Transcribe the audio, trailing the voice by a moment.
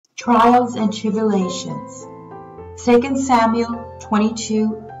Trials and Tribulations. 2 Samuel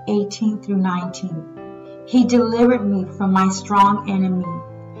 22:18 through 19. He delivered me from my strong enemy,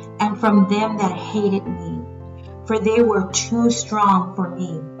 and from them that hated me, for they were too strong for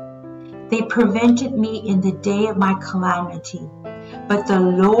me. They prevented me in the day of my calamity, but the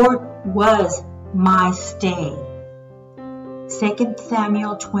Lord was my stay. 2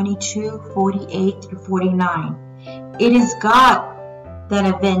 Samuel 22:48 through 49. It is God that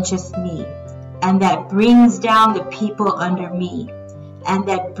avengeth me, and that brings down the people under me, and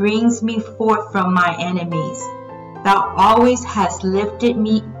that brings me forth from my enemies. Thou always hast lifted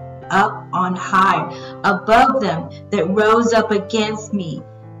me up on high, above them that rose up against me.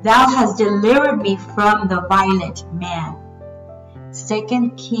 Thou hast delivered me from the violent man.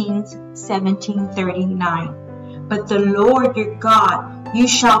 2 Kings 17:39. But the Lord your God you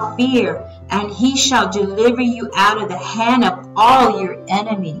shall fear, and he shall deliver you out of the hand of all your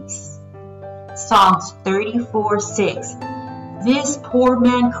enemies. Psalms 34:6. This poor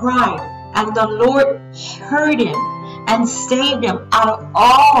man cried, and the Lord heard him and saved him out of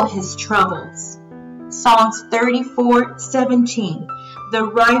all his troubles. Psalms 34:17. The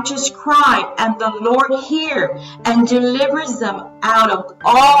righteous cry, and the Lord hears and delivers them out of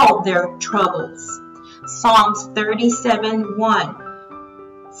all their troubles. Psalms 37:1.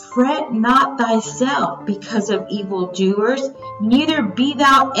 Fret not thyself because of evildoers, neither be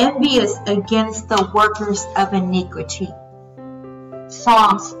thou envious against the workers of iniquity.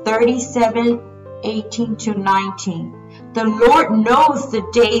 Psalms 37:18 to 19. The Lord knows the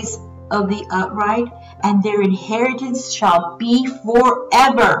days of the upright, and their inheritance shall be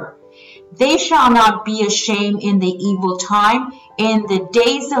forever. They shall not be ashamed in the evil time. In the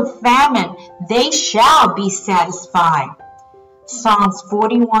days of famine they shall be satisfied. Psalms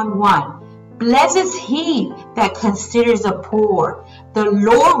 41:1. Blessed is he that considers the poor. The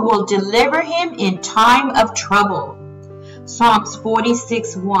Lord will deliver him in time of trouble. Psalms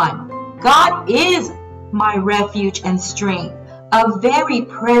 46:1. God is my refuge and strength, a very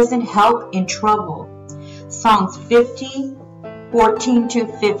present help in trouble. Psalms 50:14 to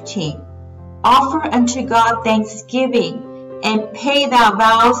 15. Offer unto God thanksgiving, and pay thy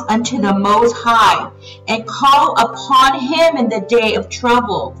vows unto the Most High, and call upon him in the day of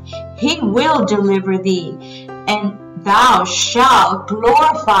trouble. He will deliver thee, and thou shalt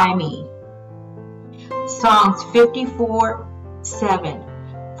glorify me. Psalms 54:7.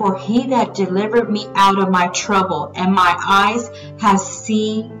 For he that delivered me out of my trouble, and my eyes have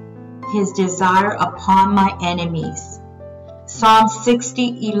seen his desire upon my enemies. Psalm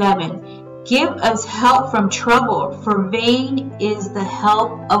 60:11. Give us help from trouble, for vain is the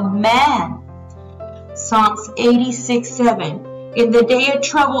help of man. Psalms 86:7. In the day of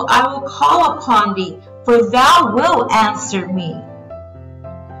trouble I will call upon thee, for thou wilt answer me.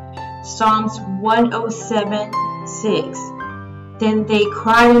 Psalms 107:6. Then they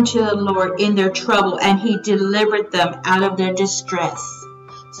cried unto the Lord in their trouble, and he delivered them out of their distress.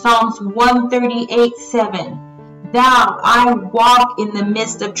 Psalms 138:7. Thou, I walk in the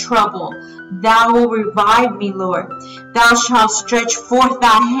midst of trouble. Thou wilt revive me, Lord. Thou shalt stretch forth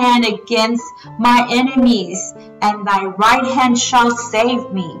thy hand against my enemies, and thy right hand shall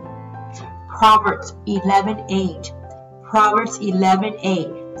save me. Proverbs 11:8. Proverbs 11:8.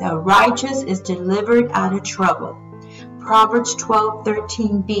 The righteous is delivered out of trouble. Proverbs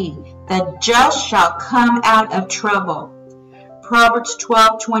 12:13b. The just shall come out of trouble. Proverbs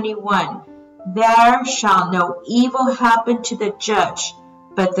 12:21. There shall no evil happen to the just,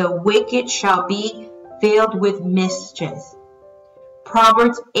 but the wicked shall be filled with mischief.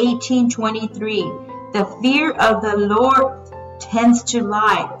 Proverbs 18:23. The fear of the Lord tends to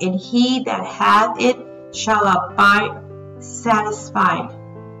life, and he that hath it shall abide satisfied.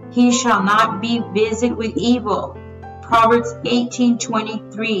 He shall not be visited with evil. Proverbs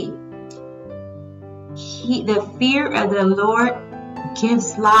 18:23. The fear of the Lord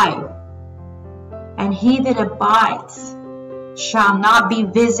gives life, and he that abides shall not be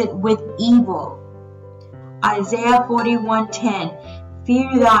visited with evil. Isaiah 41:10.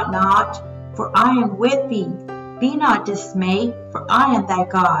 Fear thou not, for I am with thee. Be not dismayed, for I am thy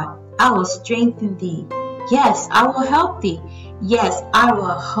God. I will strengthen thee. Yes, I will help thee. Yes, I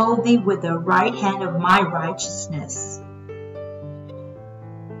will hold thee with the right hand of my righteousness.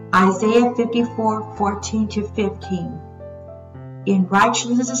 Isaiah 54:14 to 15. In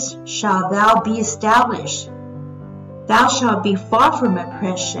righteousness shalt thou be established. Thou shalt be far from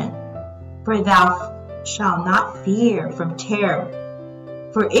oppression, for thou shalt not fear from terror,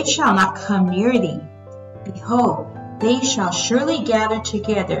 for it shall not come near thee. Behold, they shall surely gather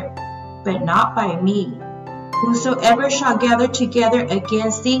together, but not by me. Whosoever shall gather together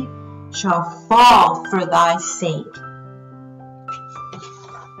against thee shall fall for thy sake.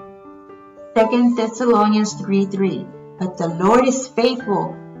 2 Thessalonians 3:3. But the Lord is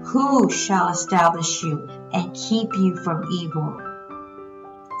faithful, who shall establish you and keep you from evil.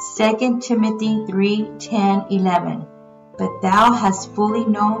 2 Timothy 3:10-11. But thou hast fully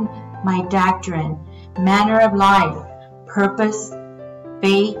known my doctrine, manner of life, purpose,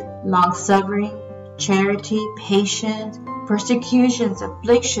 faith, long-suffering, charity, patience, persecutions,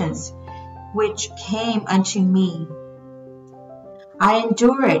 afflictions, which came unto me. I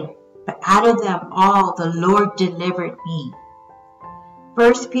endured, but out of them all the Lord delivered me.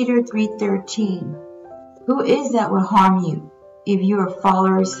 1 Peter 3:13. Who is that will harm you, if you are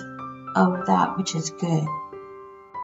followers of that which is good?